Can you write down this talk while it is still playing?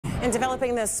And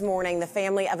developing this morning, the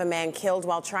family of a man killed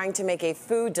while trying to make a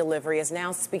food delivery is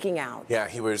now speaking out. Yeah,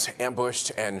 he was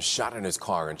ambushed and shot in his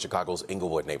car in Chicago's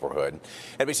Inglewood neighborhood.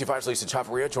 NBC5's Lisa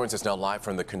Chavarria joins us now live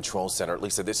from the control center.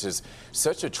 Lisa, this is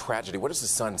such a tragedy. What is the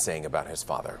son saying about his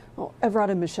father? Well, Evrod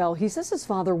and Michelle, he says his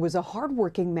father was a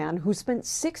hardworking man who spent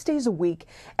 6 days a week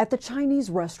at the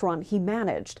Chinese restaurant he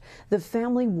managed. The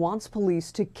family wants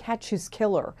police to catch his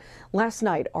killer. Last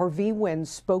night, RV Wynn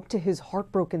spoke to his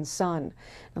heartbroken son.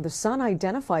 Now, the son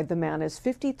identified the man as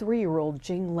 53-year-old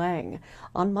Jing Lang.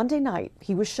 On Monday night,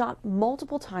 he was shot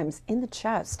multiple times in the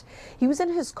chest. He was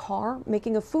in his car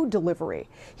making a food delivery.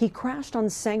 He crashed on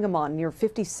Sangamon near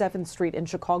 57th Street in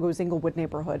Chicago's Inglewood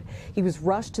neighborhood. He was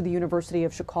rushed to the University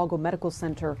of Chicago Medical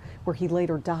Center, where he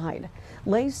later died.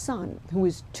 Lay's son, who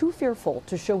is too fearful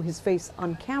to show his face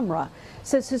on camera,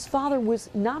 says his father was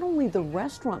not only the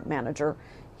restaurant manager,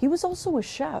 he was also a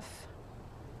chef.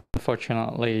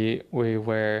 Unfortunately, we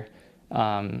were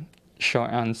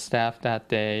short on staff that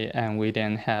day and we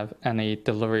didn't have any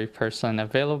delivery person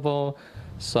available.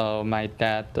 So my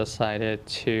dad decided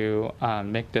to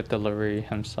make the delivery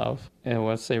himself. It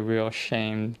was a real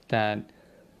shame that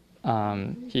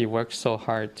he worked so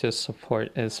hard to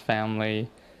support his family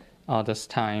all this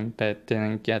time, but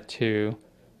didn't get to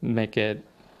make it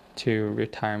to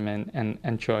retirement and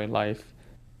enjoy life.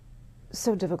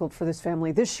 So difficult for this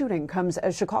family. This shooting comes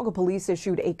as Chicago police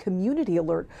issued a community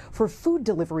alert for food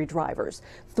delivery drivers.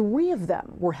 3 of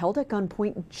them were held at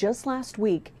gunpoint just last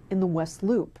week in the West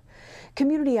Loop.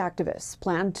 Community activists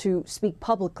plan to speak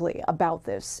publicly about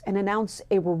this and announce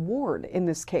a reward in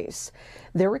this case.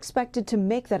 They're expected to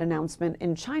make that announcement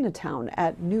in Chinatown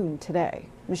at noon today.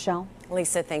 Michelle?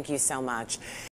 Lisa, thank you so much.